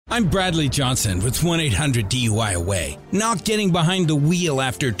I'm Bradley Johnson with 1-800-DUI-AWAY. Not getting behind the wheel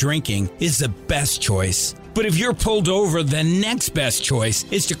after drinking is the best choice. But if you're pulled over, the next best choice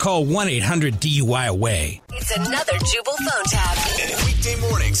is to call 1-800-DUI-AWAY. It's another Jubal phone tap. Weekday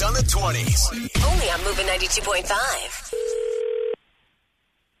mornings on the 20s. Only on Moving 92.5.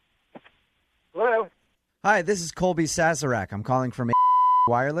 Hello. Hi, this is Colby Sazerac. I'm calling from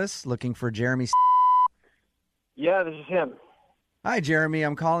Wireless, looking for Jeremy. Yeah, this is him. Hi, Jeremy.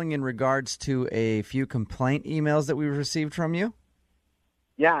 I'm calling in regards to a few complaint emails that we received from you.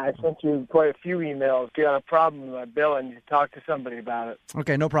 Yeah, I sent you quite a few emails. If you got a problem with my bill, I need to talk to somebody about it.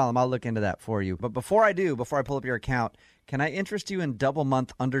 Okay, no problem. I'll look into that for you. But before I pull up your account, can I interest you in double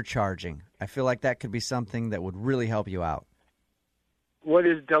month undercharging? I feel like that could be something that would really help you out. What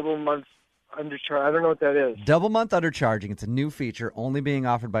is double month undercharge? I don't know what that is. Double month undercharging. It's a new feature only being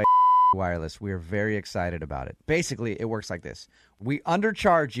offered by Wireless. We are very excited about it. Basically, it works like this. We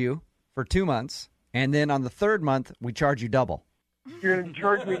undercharge you for 2 months, and then on the third month, we charge you double. You're going to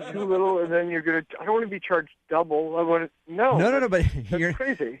charge me too little, and then you're going to... I don't want to be charged double. I want to... No, but that's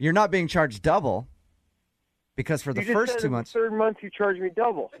crazy. You're not being charged double because for the first 2 months... the third month, you charge me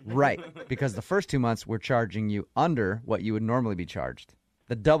double. Right, because the first 2 months, we're charging you under what you would normally be charged.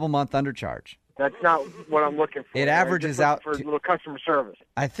 The double month undercharge. That's not what I'm looking for. It averages out for a little customer service.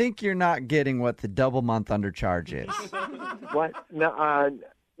 I think you're not getting what the double month undercharge is. What? No,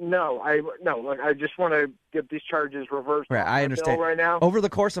 look, I just want to get these charges reversed. Right, I understand. Right now. Over the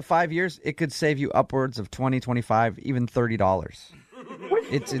course of 5 years, it could save you upwards of $20, $25, even $30.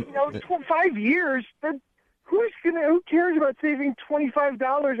 It's 5 years. Who cares about saving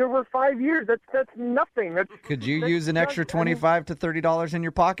 $25 over 5 years? That's nothing. Could you use an extra $25 to $30 in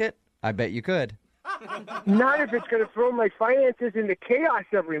your pocket? I bet you could. Not if it's going to throw my finances into chaos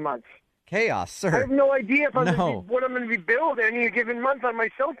every month. Chaos, sir. I have no idea what I'm going to be billed any given month on my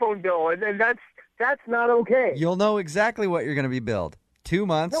cell phone bill, and that's not okay. You'll know exactly what you're going to be billed. 2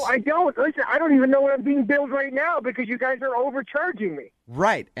 months. No, I don't. Listen, I don't even know what I'm being billed right now because you guys are overcharging me.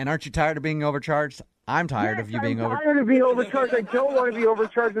 Right, and aren't you tired of being overcharged? I'm tired of you being overcharged. I'm tired of being overcharged. I don't want to be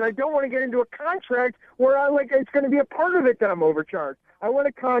overcharged, and I don't want to get into a contract where it's going to be a part of it that I'm overcharged. I want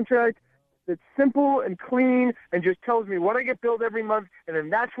a contract that's simple and clean and just tells me what I get billed every month, and then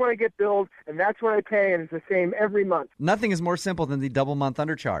that's what I get billed, and that's what I pay, and it's the same every month. Nothing is more simple than the double month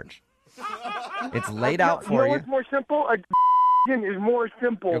undercharge. It's laid out for you. What's more simple? Is more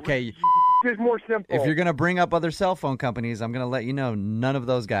simple. Okay. Is more simple. If you're going to bring up other cell phone companies, I'm going to let you know none of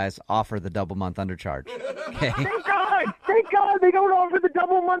those guys offer the double month undercharge. Okay. Thank God they don't offer the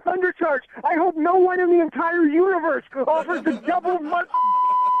double month undercharge. I hope no one in the entire universe offers the double month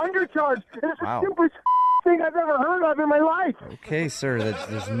undercharge. It's the simplest thing I've ever heard of in my life. Okay, sir,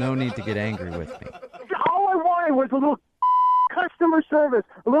 there's no need to get angry with me. All I wanted was a little customer service,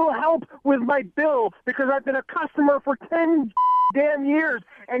 a little help with my bill because I've been a customer for 10 damn years,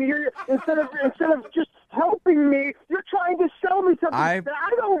 and you're instead of just helping me, you're trying to sell me something that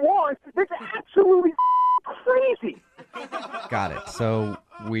I don't want. It's absolutely crazy. Got it. So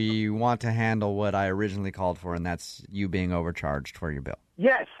we want to handle what I originally called for, and that's you being overcharged for your bill.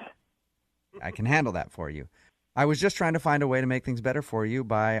 Yes. I can handle that for you. I was just trying to find a way to make things better for you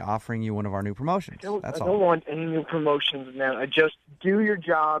by offering you one of our new promotions. That's all. I don't want any new promotions, man. I just do your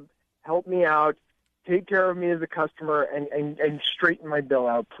job, help me out, take care of me as a customer, and straighten my bill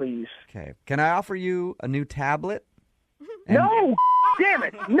out, please. Okay. Can I offer you a new tablet? No! Damn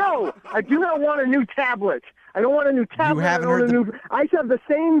it! No! I do not want a new tablet. I don't want a new tablet. You haven't heard I have the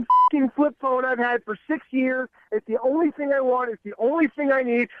same flip phone I've had for 6 years. It's the only thing I want. It's the only thing I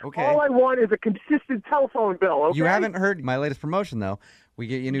need. Okay. All I want is a consistent telephone bill, okay? You haven't heard my latest promotion, though. We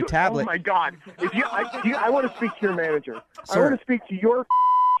get you a new tablet. Oh, my God. I want to speak to your manager. Sir. I want to speak to your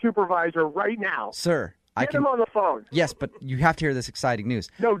supervisor right now. Sir, Get him on the phone. Yes, but you have to hear this exciting news.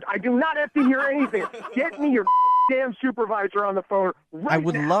 No, I do not have to hear anything. Get me your damn supervisor on the phone right now. I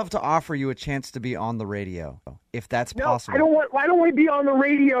would love to offer you a chance to be on the radio, if that's possible. I don't want to be on the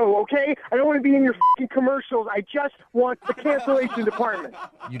radio, okay? I don't want to be in your commercials. I just want the cancellation department.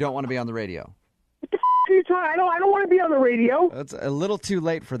 You don't want to be on the radio? What the are you talking? I don't want to be on the radio. It's a little too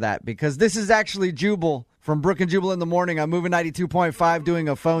late for that because this is actually Jubal from Brook and Jubal in the Morning. I'm moving 92.5 doing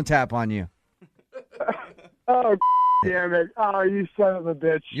a phone tap on you. Oh, damn it. Oh, you son of a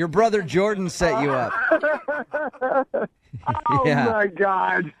bitch. Your brother Jordan set you up. Oh, my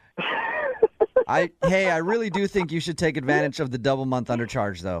God. I really do think you should take advantage of the double month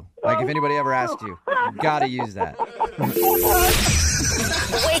undercharge, though. Like, if anybody ever asked you, you've got to use that.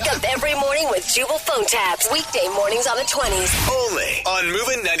 Wake up every morning with Jubal phone tabs. Weekday mornings on the 20s. Only on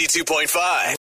Moving 92.5.